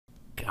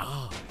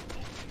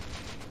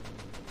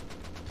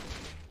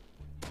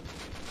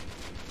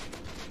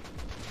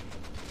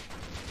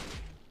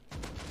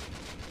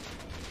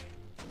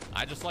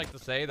I just like to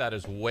say that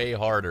is way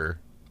harder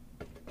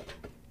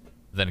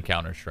than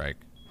Counter-Strike.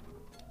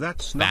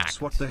 That's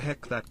nuts. What the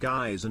heck? That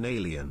guy is an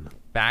alien.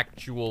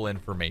 Factual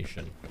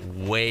information.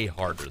 Way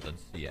harder than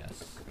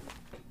CS.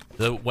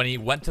 When he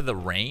went to the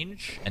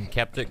range and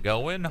kept it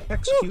going.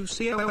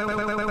 XQC.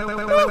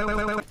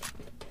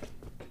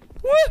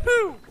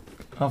 Woohoo!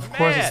 Of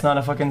course, it's not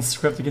a fucking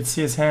script. You can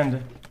see his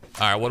hand.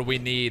 Alright, what do we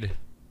need,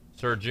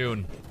 Sir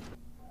June?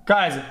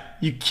 Guys,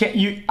 you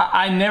can't.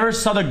 I never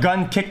saw the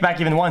gun kick back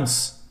even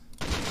once.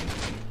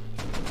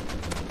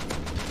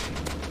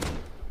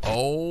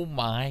 Oh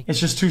my. It's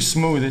just too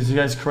smooth. You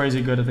guys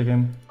crazy good at the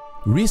game.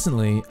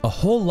 Recently, a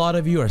whole lot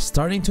of you are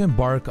starting to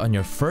embark on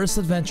your first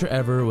adventure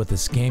ever with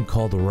this game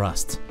called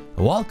Rust.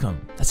 Welcome,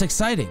 that's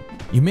exciting.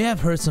 You may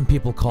have heard some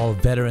people call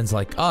veterans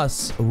like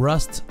us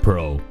Rust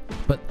Pro,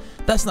 but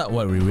that's not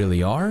what we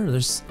really are.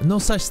 There's no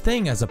such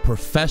thing as a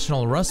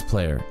professional Rust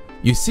player.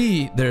 You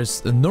see,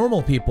 there's the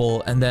normal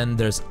people and then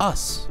there's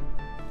us,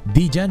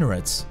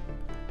 degenerates.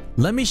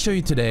 Let me show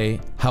you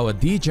today how a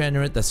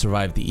degenerate that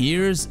survived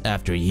years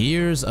after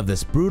years of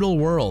this brutal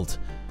world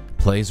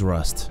plays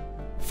Rust.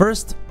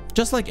 First,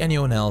 just like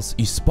anyone else,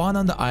 you spawn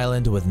on the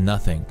island with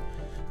nothing.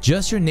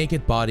 Just your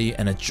naked body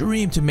and a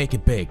dream to make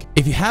it big.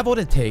 If you have what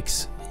it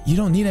takes, you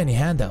don't need any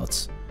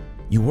handouts.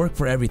 You work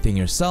for everything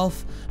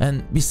yourself,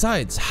 and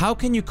besides, how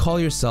can you call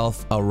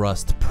yourself a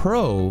Rust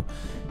Pro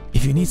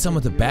if you need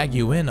someone to bag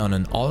you in on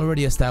an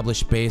already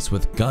established base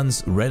with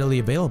guns readily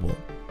available?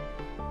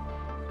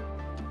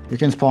 You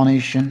can spawn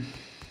hJune.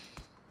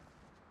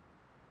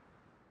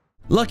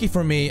 Lucky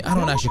for me, I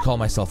don't actually call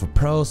myself a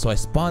pro, so I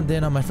spawned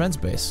in on my friend's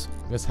base.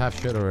 You guys have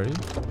shit already?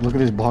 Look at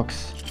this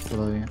box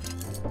below you.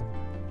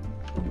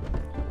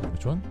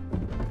 Which one?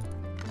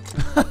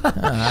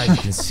 As you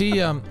can see,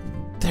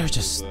 they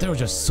were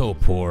just so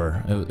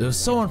poor. It was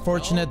so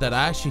unfortunate that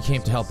I actually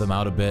came to help them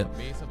out a bit,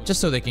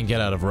 just so they can get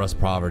out of Rust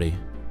poverty.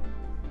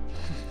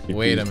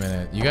 Wait a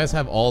minute, you guys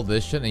have all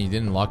this shit and you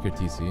didn't lock your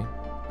TC?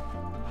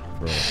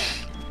 Bro.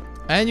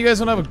 And you guys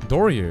don't have a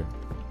door here.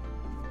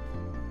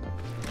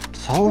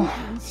 So?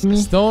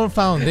 Stone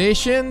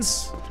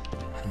foundations?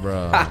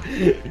 Bro. I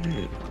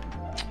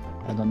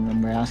don't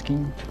remember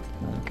asking.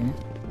 Okay.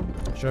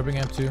 Should I bring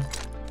M2?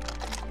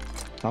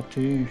 It's up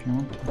to you if you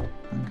want.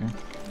 Okay.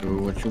 Do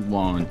what you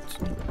want.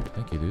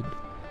 Thank you, dude.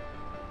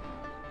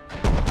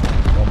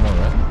 One more,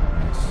 right?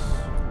 Nice.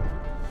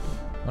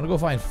 I'm gonna go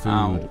find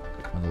food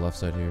on the left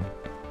side here.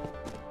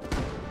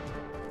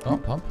 Oh,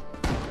 pump.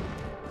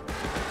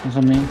 That's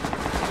on me.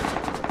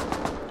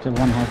 Still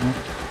one hazmat.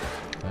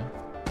 Okay.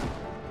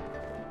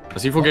 I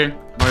see 4K.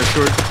 My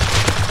sword.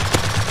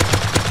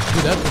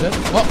 Two dead.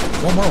 Oh,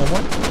 one more.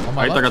 On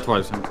my I left. got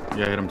twice.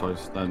 Yeah, I hit him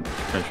twice. That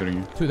guy shooting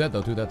you. Two dead though.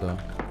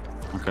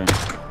 Okay.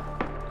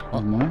 Oh,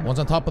 one's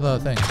on top of the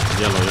thing.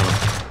 Yellow.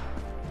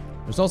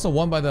 There's also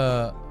one by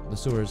the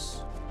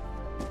sewers.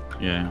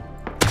 Yeah.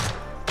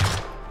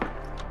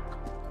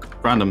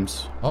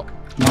 Randoms. Oh.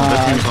 No,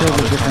 I killed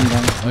a different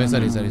gun. Oh, he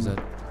said.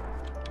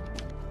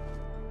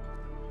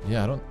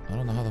 Yeah, I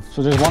don't know how the.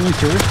 So there's one in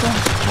sewers though?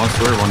 One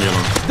sewer, one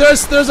yellow.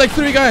 There's like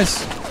 3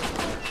 guys.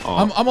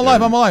 Oh, I'm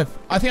alive. I'm alive.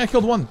 I think I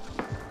killed one.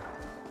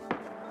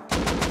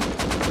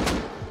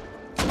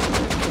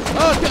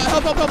 Oh,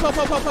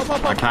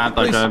 help. I can't.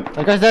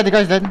 That guy's dead. The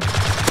guy's dead.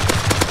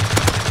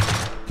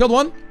 Killed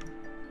one.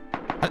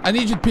 I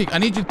need you to peek. I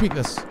need you to peek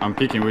this. I'm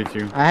peeking with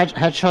you. I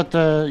headshot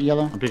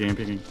yellow. I'm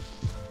peeking.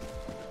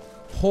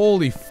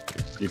 Holy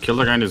You killed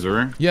the guy in the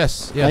sewer?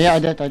 Yes. Oh, yeah, I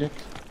did.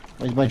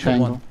 It's by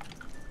triangle. One.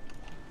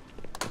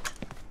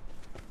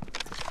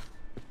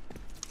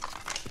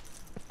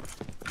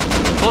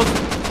 Close.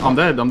 I'm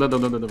dead.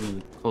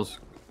 Close.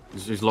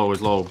 He's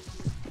low.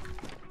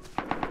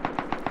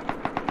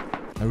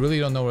 I really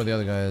don't know where the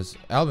other guy is.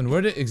 Alvin,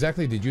 where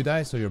exactly did you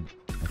die? So you're...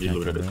 He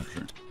looted it, for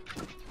sure.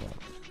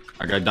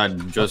 That guy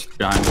died just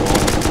behind the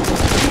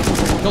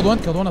wall.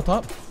 Killed one up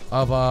top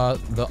of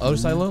the other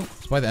silo.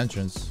 It's by the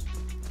entrance.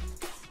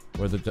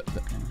 Where the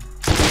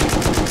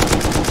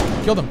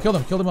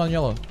killed him on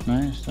yellow.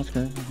 Nice, that's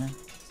good. Okay.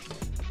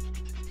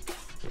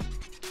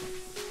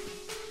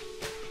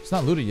 It's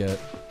not looted yet.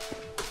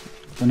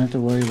 Don't have to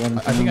worry about it.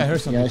 I think I heard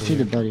something. Yeah, I see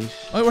the buddies.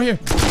 Oh, we're here.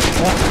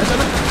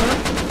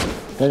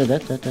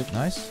 Dead.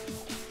 Nice.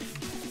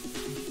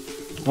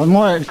 One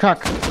more,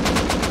 crack.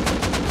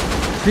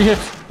 3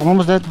 hits. I'm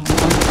almost dead.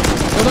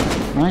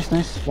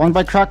 Nice. One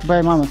by crack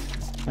by mammoth.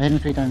 I hit him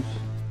 3 times.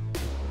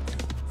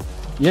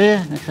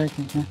 Yeah,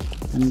 exactly. Yeah.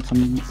 And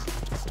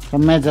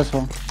some meds as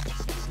well.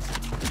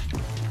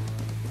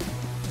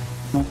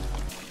 No.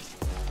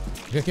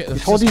 Okay,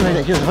 he's holding right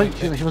there.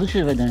 He was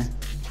literally right there.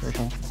 Very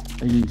sure.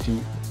 I didn't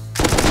see.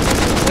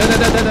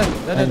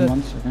 Dead.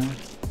 Once, okay.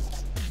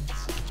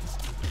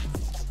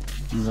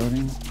 I'm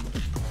loading.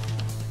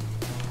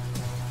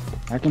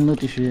 I can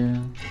loot if you.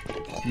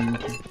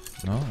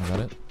 No, I got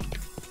it.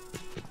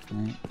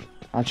 Okay.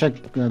 I'll check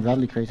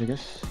Bradley crate, I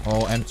guess.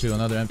 Oh, M2,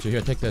 another M2.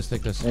 Here, take this.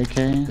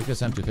 Okay. Take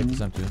this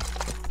M2.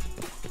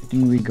 I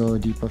think we go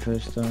deeper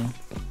first though.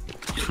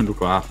 Du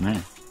går af,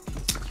 nej.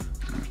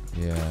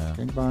 Yeah.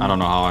 I don't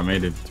know how I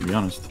made it, to be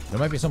honest. There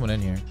might be someone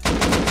in here.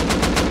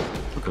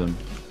 Look at them.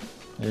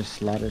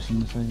 There's ladders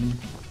inside here.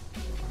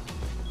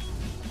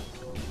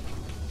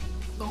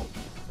 Oh.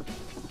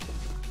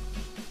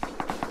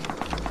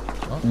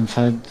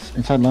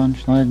 Inside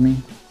lounge, not at me.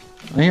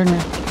 They hear me.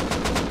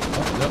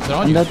 Oh, they're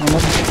on I'm you. dead, I'm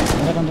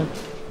dead, I'm dead.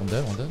 One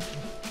dead, one dead.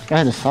 This guy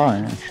had a SAR,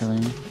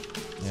 actually.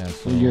 Yeah,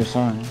 so... So you're a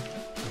SAR. Oh,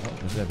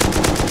 where's that?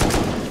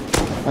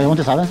 Oh, you want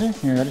the silencer?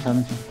 Here, I got the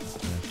silencer.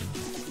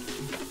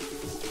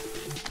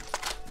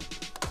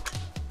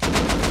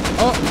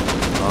 Oh!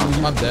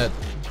 I'm dead.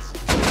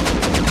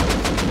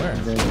 Where?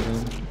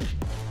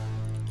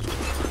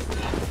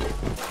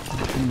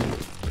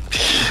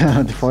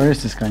 The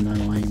forest is kind of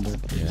annoying, but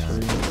Yeah.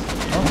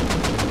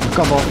 Look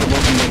up off the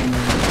bottom.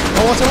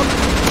 Oh, what's up?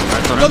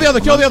 Kill the other,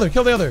 kill the other,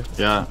 kill the other.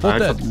 Yeah. Both I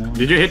dead. headshot.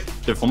 Did you hit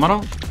the full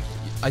metal?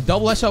 I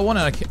double headshot one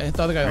and I hit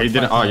the other guy. He like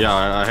did it. 5 Oh, times.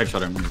 yeah, I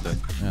headshot him. He's dead.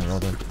 Yeah, they're all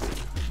dead.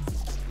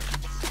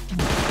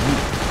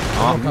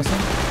 Oh, Custom?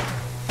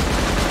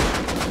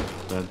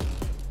 dead.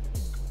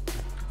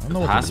 I don't know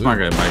what Has to my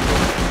do. guy back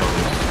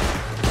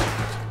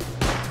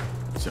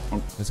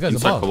This guy's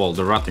inside above. the wall.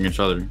 They're ratting each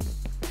other.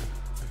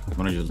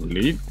 Wanna just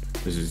leave?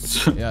 This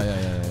is. Yeah.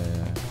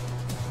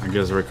 I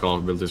guess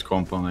Rickall built his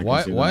compound. I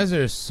can see Why that. is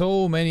there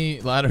so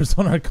many ladders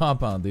on our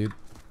compound, dude?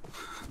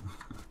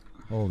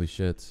 Holy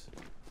shit.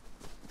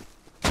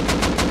 There's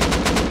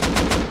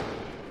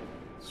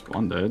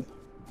one dead.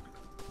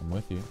 I'm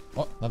with you.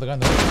 Oh, another guy in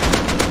there.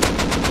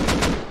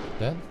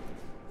 Dead?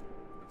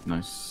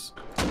 Nice.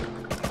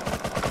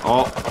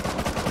 Oh.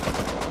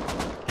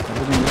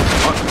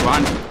 Oh,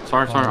 Ryan.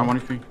 Sorry, I'm on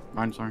HP.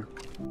 Ryan, sorry.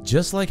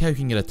 Just like how you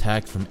can get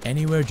attacked from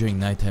anywhere during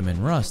nighttime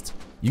in Rust,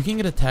 you can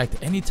get attacked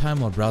anytime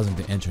while browsing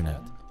the internet,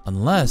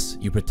 unless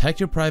you protect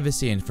your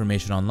privacy and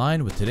information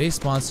online with today's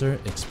sponsor,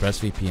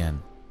 ExpressVPN.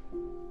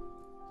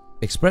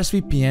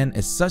 ExpressVPN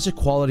is such a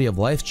quality of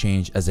life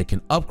change as it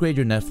can upgrade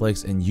your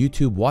Netflix and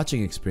YouTube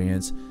watching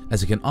experience,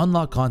 as it can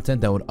unlock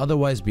content that would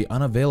otherwise be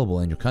unavailable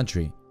in your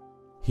country.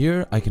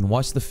 Here, I can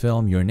watch the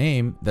film Your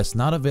Name that's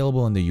not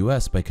available in the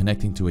US by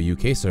connecting to a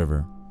UK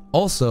server.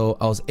 Also,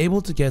 I was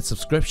able to get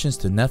subscriptions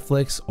to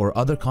Netflix or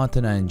other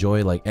content I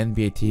enjoy like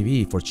NBA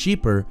TV for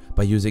cheaper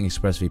by using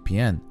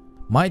ExpressVPN.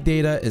 My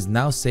data is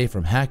now safe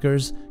from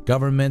hackers,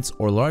 governments,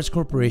 or large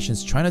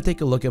corporations trying to take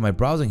a look at my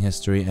browsing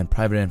history and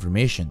private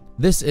information.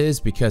 This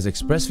is because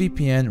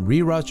ExpressVPN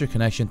reroutes your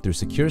connection through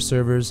secure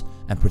servers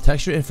and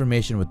protects your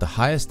information with the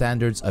highest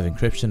standards of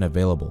encryption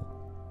available.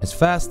 It's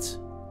fast,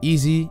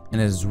 easy, and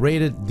is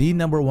rated the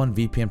 #1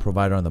 VPN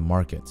provider on the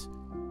market.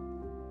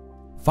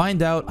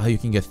 Find out how you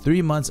can get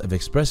 3 months of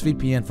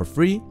ExpressVPN for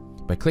free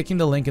by clicking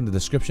the link in the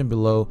description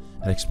below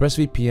at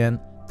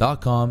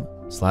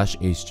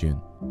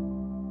expressvpn.com/hJune.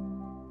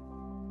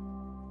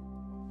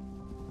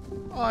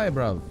 Hi,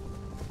 bro.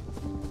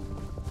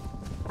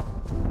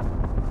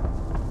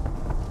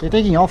 They're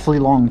taking awfully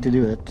long to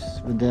do it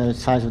with the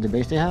size of the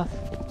base they have.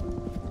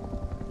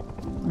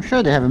 I'm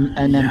sure they have an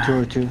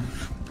M2 or 2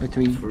 or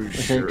 3 For or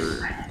 6. sure.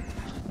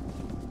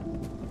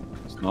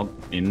 It's not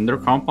in their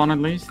compound at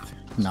least.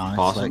 No, it's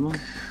Possible. like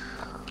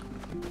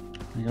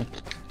I got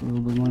a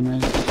little bit more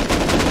nice.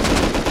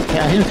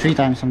 Yeah, I hit him 3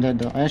 times. I'm dead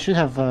though. I should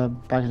have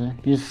back there.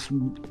 He's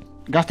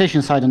gas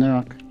station side on the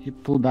rock. He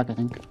pulled back, I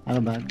think. I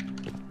have a bag.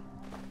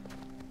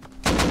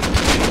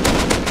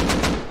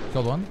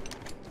 Killed one.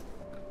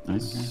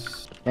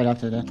 Nice. Right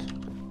after that.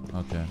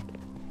 Okay.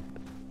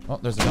 Oh,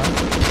 there's the guy.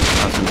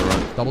 That's in the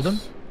right. Doubled him.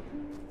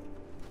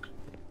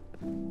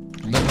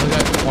 There's another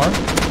guy far.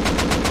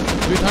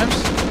 3 times.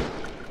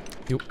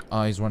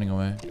 He's running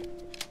away.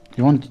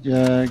 You want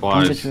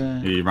Twice.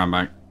 He ran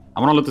back. I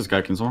wanna loot this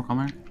guy. Can someone come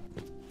here?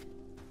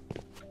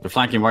 They're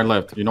flanking right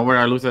left. You know where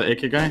I looted the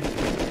AK guy?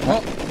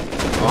 Oh,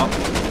 Oh,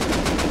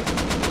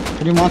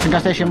 Can you mount the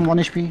gas station 1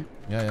 HP?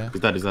 yeah.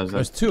 he's dead. He's dead. He's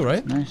There's dead. 2,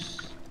 right? Nice.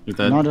 He's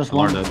dead. No, there's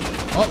one. Dead. Oh,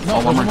 no, Oh, there's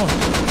one one more. more.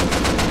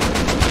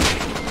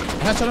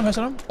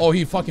 Headshot him. Oh,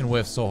 he fucking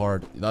whiffed so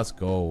hard. Let's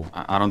go.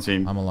 I don't see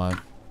him. I'm alive.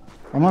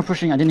 One more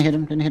pushing. I didn't hit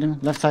him.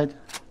 Left side.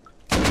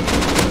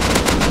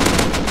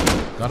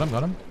 Got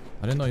him.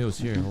 I didn't know he was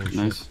here. Holy shit.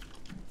 Nice.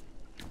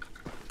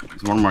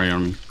 There's one more here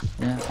on me.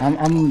 Yeah,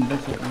 I'm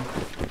that's it.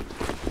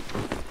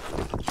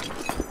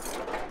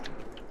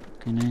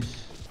 Okay, nice.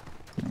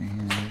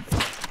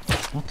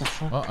 What the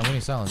fuck? Oh, I'm getting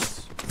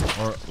silenced.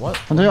 Or what?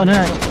 On the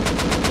right.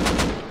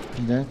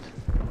 He's dead.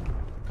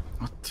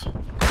 What?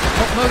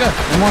 Oh, another guy.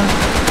 One more.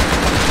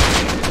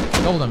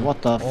 Doubled him.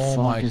 What the Oh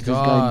fuck my is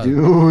God. this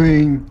guy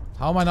doing?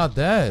 How am I not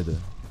dead?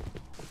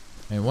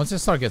 I mean, once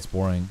this start gets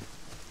boring,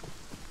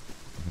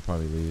 I can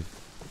probably leave.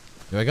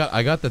 Yo, I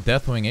got the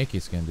Deathwing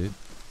AK skin, dude.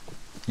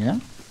 Yeah?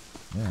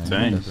 Yeah, I got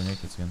Dang. the Deathwing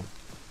AK skin.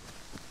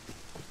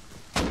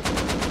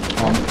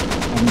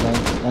 I'm dead.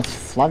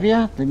 That's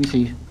Flavia? Let me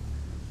see.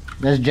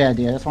 That's Jed,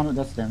 yeah,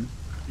 that's them.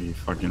 He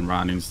fucking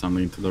ran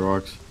instantly into the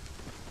rocks.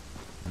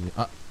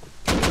 Yeah,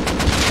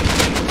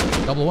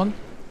 double one.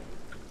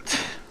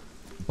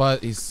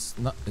 But it's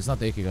not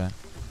the AK guy.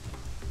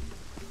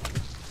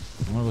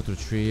 I'm gonna go through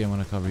the tree. I'm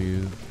gonna cover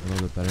you a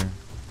little bit better.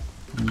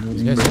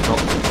 These guys,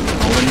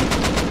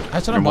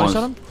 Headshot him, body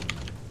shot him.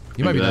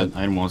 You might be dead.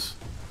 I almost.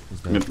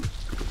 He's dead. Mid. Okay,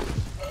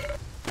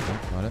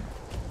 got it.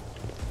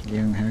 Gave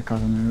him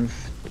haircut on the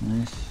roof.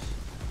 Nice.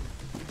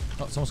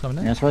 Oh, someone's coming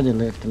in. Yeah, that's where they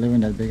live. They live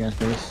in that big ass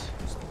base.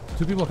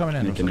 2 people coming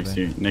in. Naked next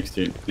to you. Next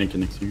to you. Naked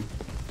next to you.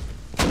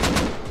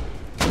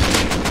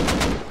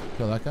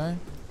 Kill that guy.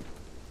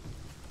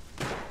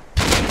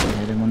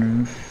 Hit him on the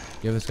roof.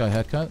 Give this guy a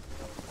head cut.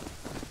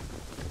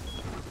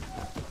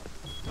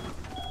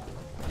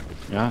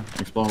 Yeah,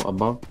 explode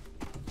above.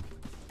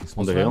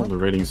 Explode On the hill, silent. the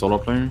raiding solo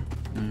player.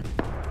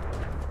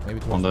 Maybe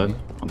On towards that. me.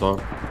 On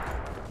top.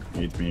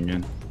 He hit me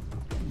again.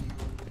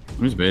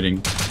 I'm just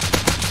baiting.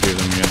 Hear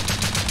them again.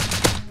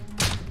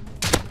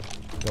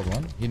 Killed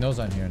one. He knows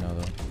I'm here now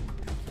though.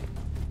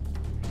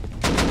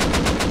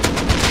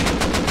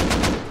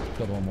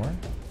 Killed one more.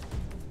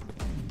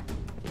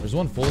 There's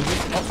one full, dude.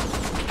 Oh.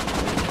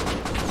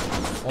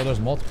 Oh, there's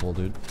multiple,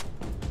 dude.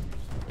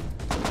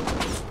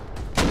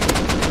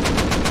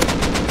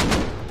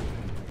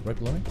 Right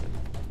below me.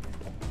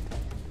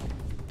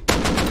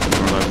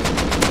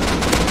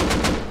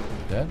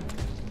 Dead.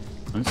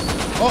 Nice.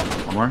 Oh!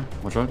 One more.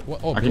 Watch out.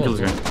 What? Oh, I can kill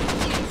below, this guy.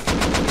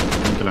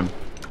 I can kill him.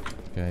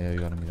 Okay, yeah, you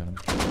got him, you got him.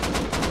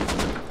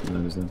 And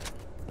then he's dead.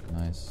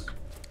 Nice.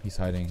 He's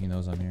hiding, he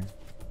knows I'm here.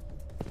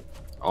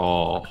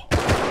 Oh.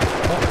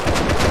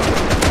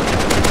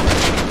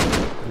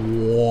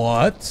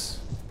 What?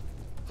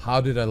 How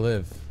did I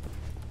live?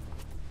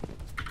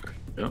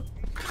 Yeah.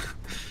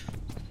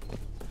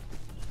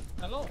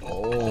 Hello.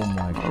 Oh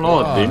my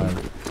Hello, god.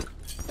 dude.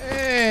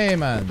 Hey,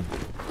 man.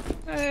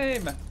 Hey,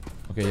 man.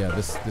 Okay, yeah,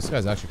 this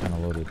guy's actually kind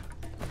of loaded.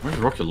 Where's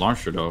the rocket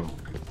launcher though?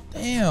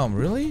 Damn,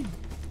 really?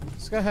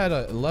 This guy had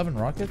 11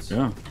 rockets?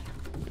 Yeah.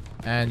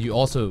 And you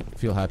also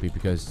feel happy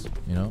because,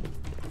 you know.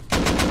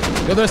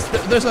 Yo,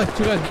 there's like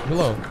 2 guys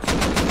below.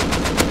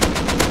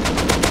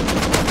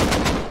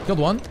 Killed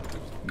one.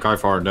 Guy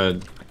far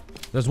dead.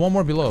 There's one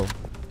more below.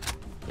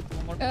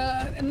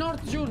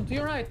 North June, to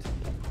your right.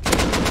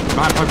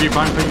 Behind PUBG,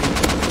 behind PUBG.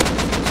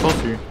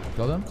 Close to you.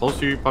 Killed him? Close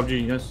to you,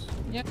 PUBG, yes.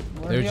 Yeah.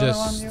 They're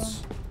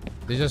just...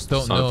 They just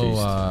don't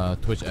know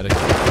Twitch etiquette.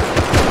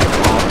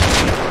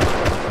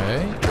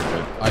 Okay.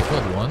 I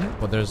killed one,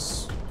 but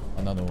there's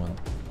another one.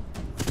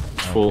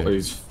 Full, Okay.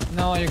 he's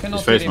No, you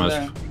cannot face hit him mask.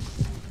 there.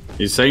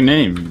 He's saying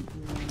name.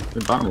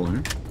 Good battle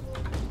here.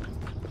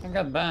 I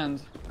got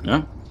banned.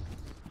 Yeah.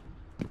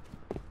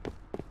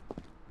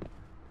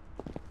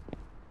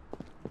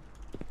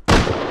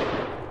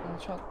 One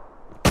shot.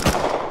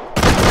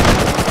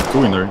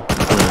 2 in there. 2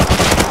 in there.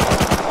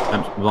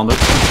 And one dead.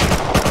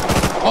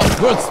 Oh,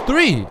 bro, it's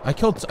 3! I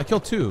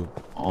killed 2.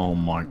 Oh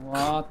my.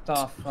 What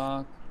the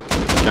fuck?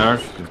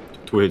 Garage.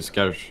 2 hits,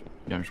 garage.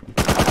 Garage.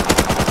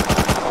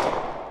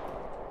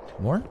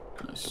 More?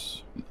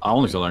 Nice. I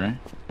only saw that guy.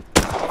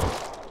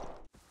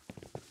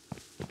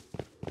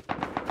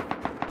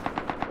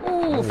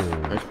 Oof.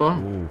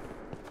 Expo?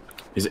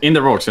 He's in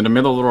the rocks, in the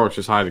middle of the rocks,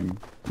 just hiding.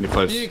 In the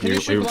place. Can you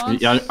shoot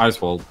once? Yeah,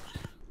 ice wall.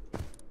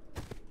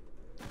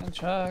 Can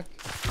check.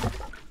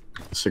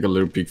 Sick a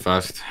little peek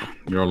fast.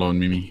 You're alone,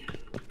 Mimi.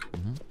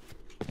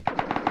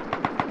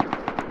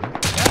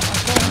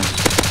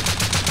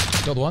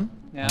 Killed one.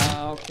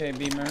 Yeah, okay,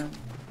 Beamer.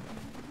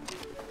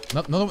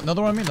 Another one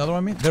on me, another one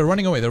on me. They're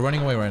running away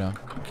right now.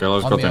 Okay,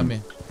 let's go On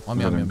me. On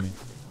me.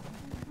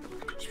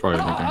 It's probably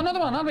Oh, thinking. another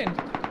one, Alvin.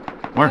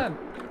 Where?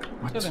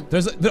 Kill him.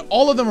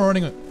 All of them are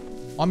running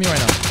on me right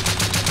now.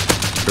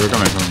 Where are we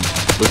coming from?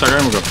 Loot that guy,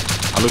 we'll go.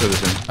 I looted this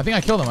thing. I think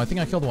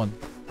I killed one.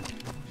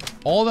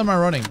 All of them are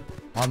running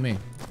on me.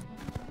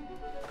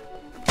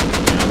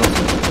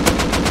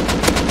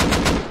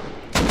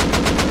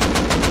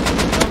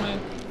 Kill me.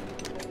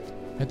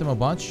 Hit them a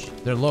bunch.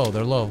 They're low.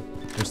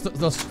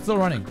 They're still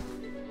running.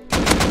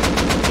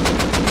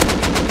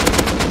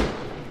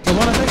 Killed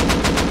one, I think.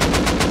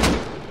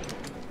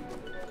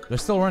 They're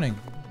still running.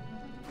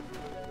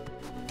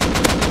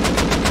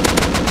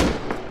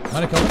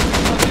 Might have killed him.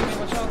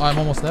 Watch out. Oh, I'm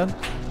almost dead.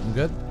 I'm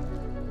good.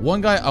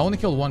 One guy. I only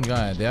killed one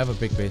guy. They have a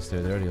big base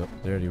there. They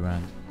already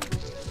ran.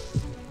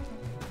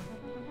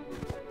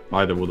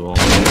 By the wood wall.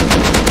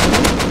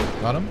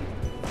 Got him.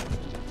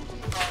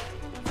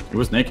 He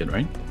was naked,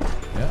 right?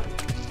 Yeah.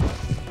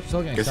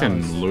 Still getting Guess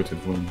silenced. him looted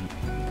one.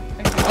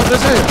 Oh,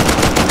 there's him.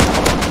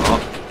 Oh,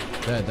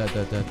 Dead.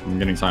 I'm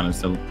getting silenced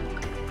still.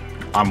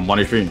 I'm 1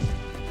 HP.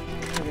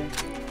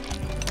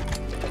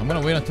 I'm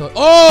gonna wait until.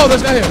 Oh,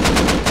 there's a guy here.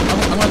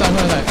 I'm gonna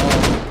die. Oh.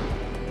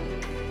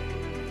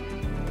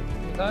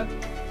 You died?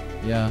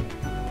 Yeah.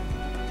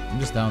 I'm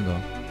just down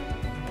though.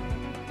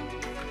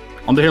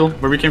 On the hill,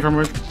 where we came from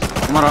with.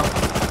 Mara.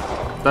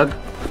 Dead.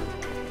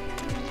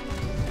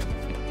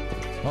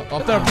 Oh,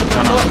 up there.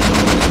 No, no.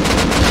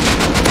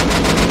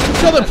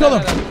 Kill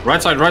them.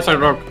 Right side rock.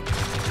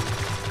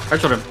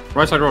 Headshot him.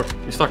 Right side rock.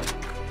 He's stuck.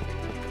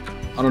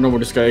 I don't know where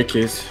this guy AK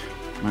is.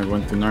 I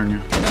went to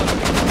Narnia.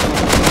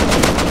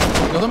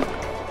 Kill them.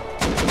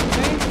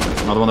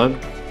 Another one dead.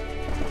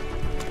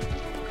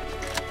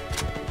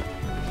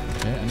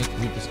 Okay, I need to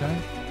loot this guy.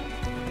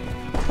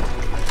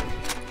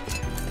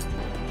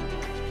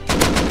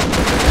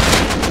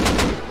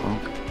 Oh.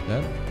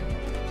 Dead.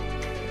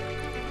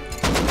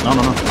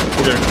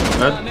 Okay,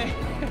 dead.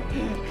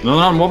 No,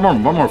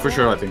 one more for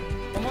sure, I think.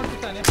 One more to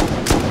 10, yeah.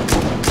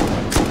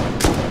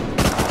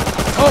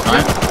 Oh,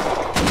 Nice.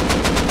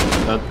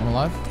 Dead. I'm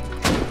alive.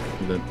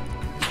 Dead.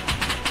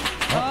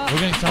 We're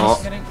getting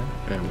Oh. chance.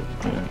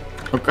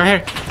 Yeah. Okay,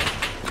 here.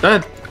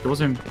 Dead. It was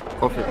him.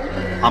 Coffee.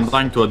 I'm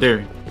dying to a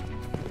dairy.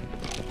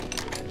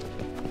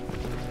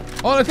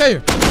 Oh, look at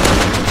you.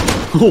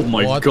 Oh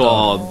my What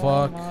god. the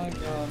fuck? Oh my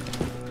god.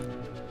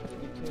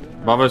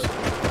 Above us.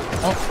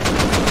 Oh.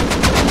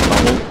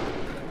 Double.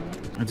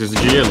 It is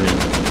GL here.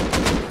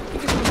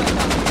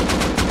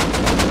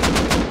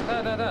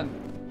 Dead.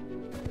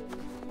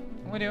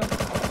 I'm with you.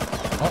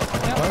 Oh,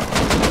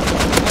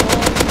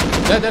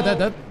 Yeah.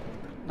 dead.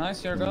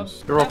 Nice, you're good.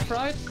 You're up. Left,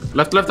 right.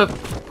 Left. Dead.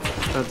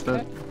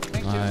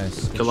 Thank you.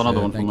 Nice. Kill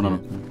another one from another.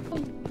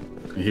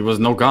 He was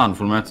no gun,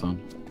 full metal.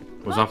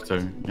 Was after.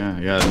 Yeah.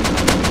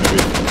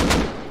 Maybe.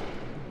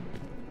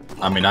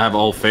 I mean, I have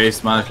all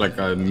face masks, like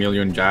a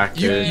million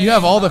jackets. You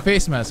have all the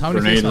face masks. How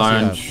many face Grenade masks do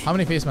you launch. have? How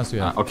many face masks do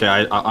you have? Okay,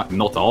 I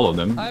not all of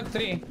them. I have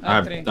 3.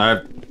 I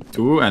have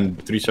 2 and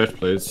 3 search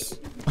plates.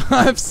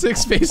 I have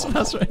 6 face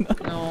masks right now.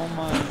 Oh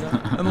my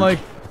god. And like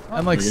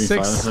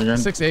Beginning silence again.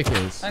 6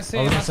 AKs. I see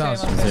Oh, him, that I see him,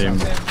 sounds- I see him.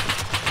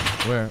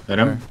 Where? Hit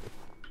him. Where?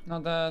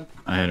 Not that.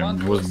 I hit him. One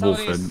He was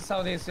bullfed.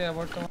 Southeast, yeah,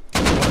 worked on.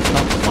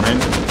 One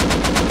in.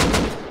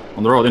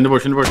 On the road, in the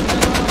bush.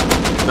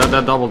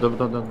 That double.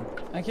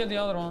 I killed the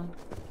other one.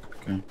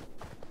 Okay.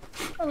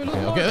 Oh, we lose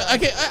more. Okay, I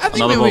think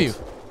Another we bolt. leave.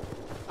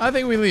 I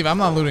think we leave. I'm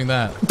not looting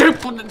that.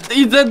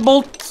 He's dead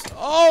bolt.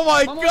 Oh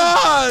my One more.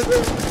 god!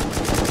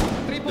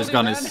 This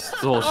gun is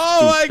so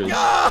Oh my stupid.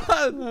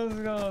 god! Let's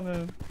go,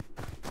 dude.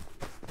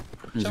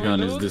 This Shall we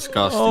gun is loot?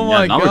 disgusting. Oh Yeah,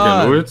 my now god. we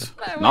can loot.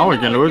 Now we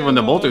can loot when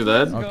the bolt is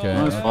dead. Okay.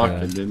 Nice okay. fuck,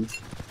 it didn't.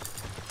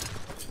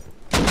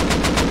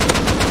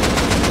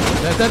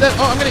 Dead.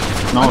 Oh, I'm getting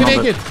No, not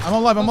naked. I'm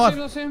alive. I'm alive.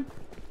 Lose him.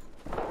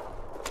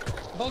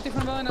 Bolty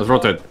from behind. Let's as well.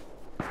 rotate.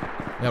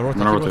 Yeah,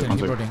 rotate. I'm gonna Keep rotate, rotating. Keep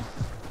one rotating.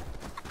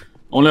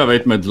 Only have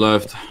 8 meds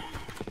left.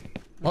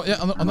 Oh yeah,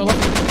 on the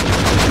left.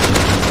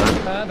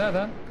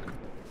 Dead.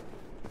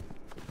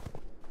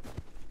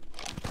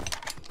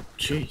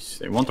 Jeez,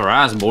 they want our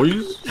ass,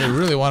 boys. They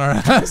really want our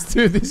ass,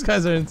 dude. These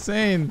guys are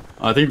insane.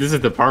 I think this is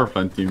the power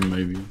plant team,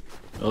 maybe.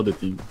 The other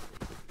team.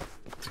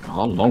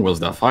 How long was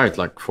that fight?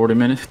 Like 40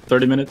 minutes?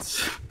 30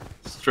 minutes?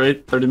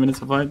 Straight 30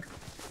 minutes of fight?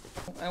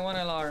 And 1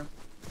 LR.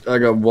 I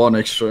got 1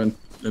 extra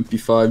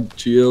MP5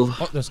 GL.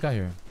 Oh, there's a guy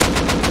here.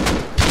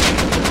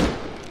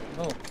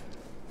 Oh.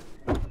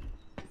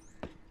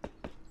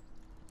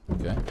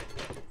 Okay.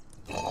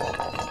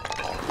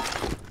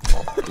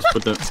 Just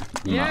put the...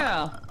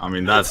 Yeah. I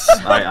mean, that's...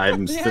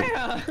 I'm still...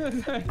 Yeah.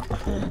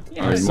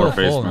 I need more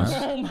face full, masks.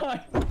 man. Oh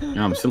my.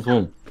 Yeah, I'm still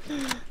full.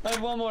 I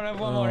have one more.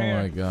 Oh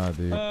Here. my god,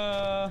 dude.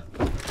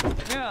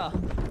 Yeah.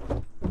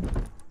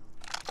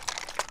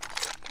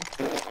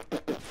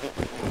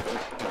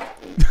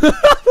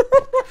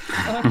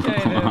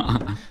 Okay, dude.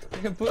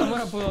 I'm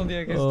gonna put on the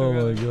AK Oh my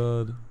together.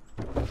 god.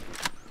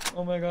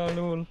 Oh my god,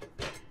 lol.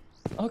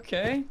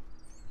 Okay.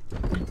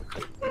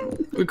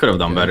 We could have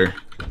done better.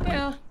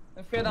 Yeah.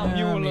 If we had a Yeah, I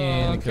mule,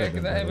 mean, it could've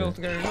been able better.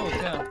 to get loot,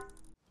 yeah.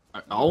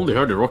 I only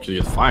heard the rocket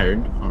get fired.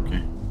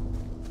 Okay.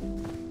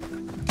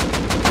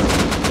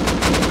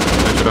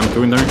 I should have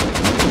 2 in there.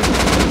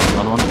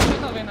 Another one.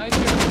 Shit, Alvin, I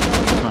shoot.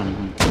 Fine.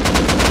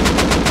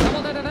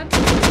 Double dead.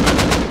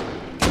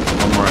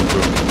 One more and 2.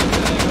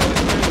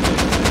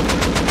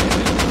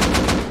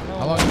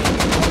 How long?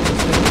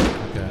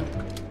 Okay.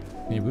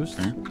 Can you boost?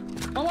 Okay.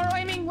 One more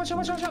aiming. Watch out.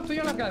 To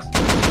your left, guys.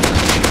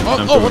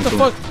 Oh, what the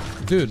fuck?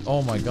 Dude,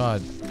 oh my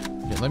god.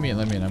 Yeah, let me in.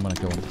 I'm gonna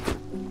kill him.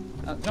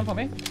 Jump on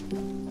me.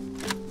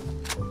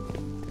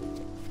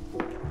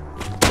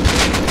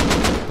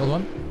 Killed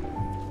one.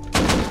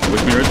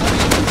 With me, Rich.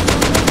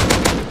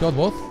 Killed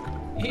both.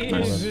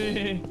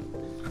 Easy.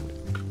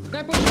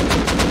 Guy push.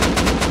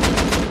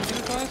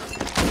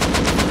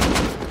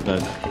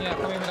 Dead. Yeah,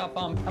 coming with that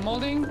pump. I'm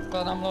holding,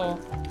 but I'm low.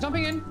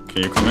 Jumping in.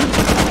 Can you come in?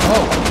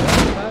 Oh,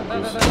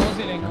 No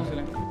ceiling.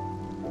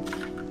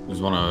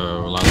 Just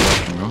wanna land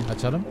up and go. I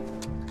shot him.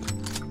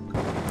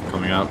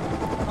 Coming out.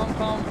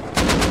 Come.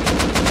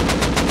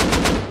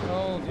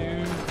 Oh,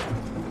 dude.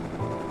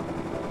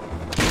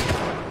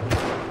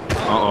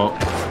 Uh-oh.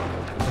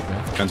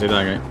 Okay. Can't see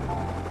that guy.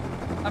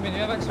 I mean, you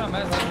have extra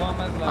meds, like 1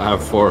 med left. I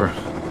have 4.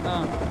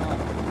 Oh.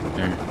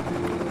 Here.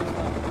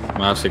 I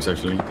have 6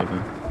 actually. Take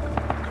that.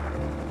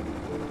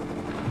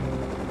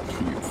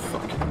 You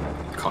fucking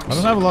cocks. I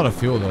don't have a lot of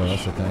fuel though.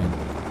 That's the thing.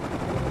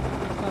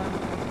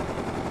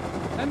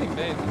 Ending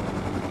bait.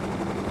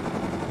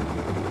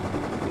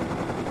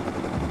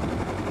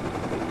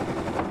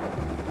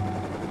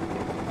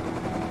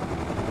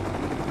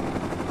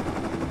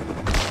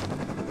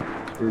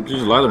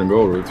 Just ladder and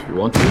go, Root, if you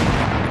want to.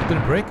 Did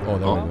it break? Oh,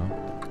 there we go.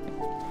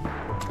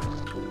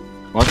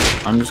 What?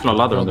 I'm just gonna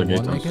ladder on the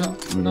One gate.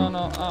 naked?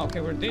 No. Ah, okay,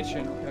 we're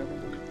ditching. Okay.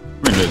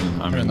 I mean,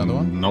 listen, I mean, Another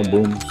one? no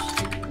booms.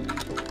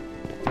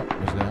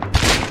 Where's that?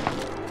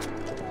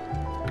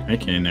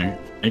 AK in there.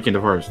 AK in the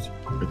forest.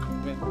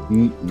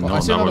 No, I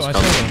see that was I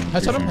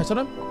saw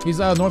him. He's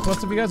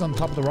northwest of you guys on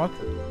top of the rock.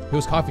 He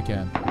was coffee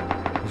can.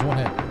 There's one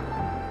hit.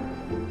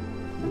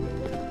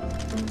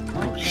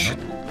 Oh shit.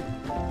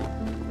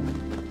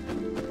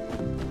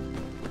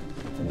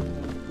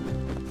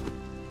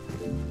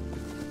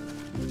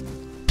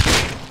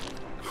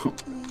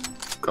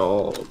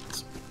 God.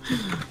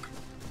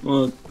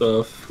 What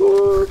the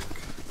fuck?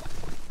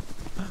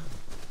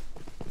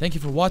 Thank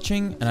you for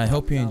watching, and I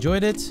hope you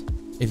enjoyed it.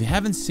 If you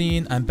haven't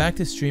seen, I'm back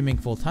to streaming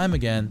full time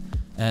again,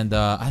 and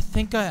I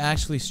think I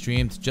actually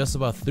streamed just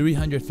about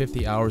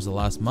 350 hours the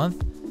last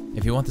month.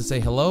 If you want to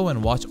say hello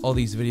and watch all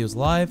these videos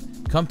live,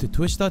 come to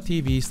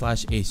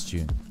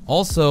twitch.tv/hJune.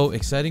 Also,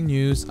 exciting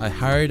news, I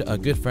hired a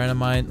good friend of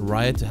mine,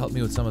 Riot, to help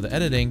me with some of the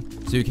editing,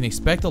 so you can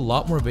expect a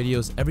lot more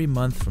videos every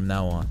month from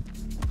now on.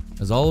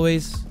 As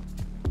always,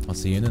 I'll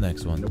see you in the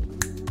next one.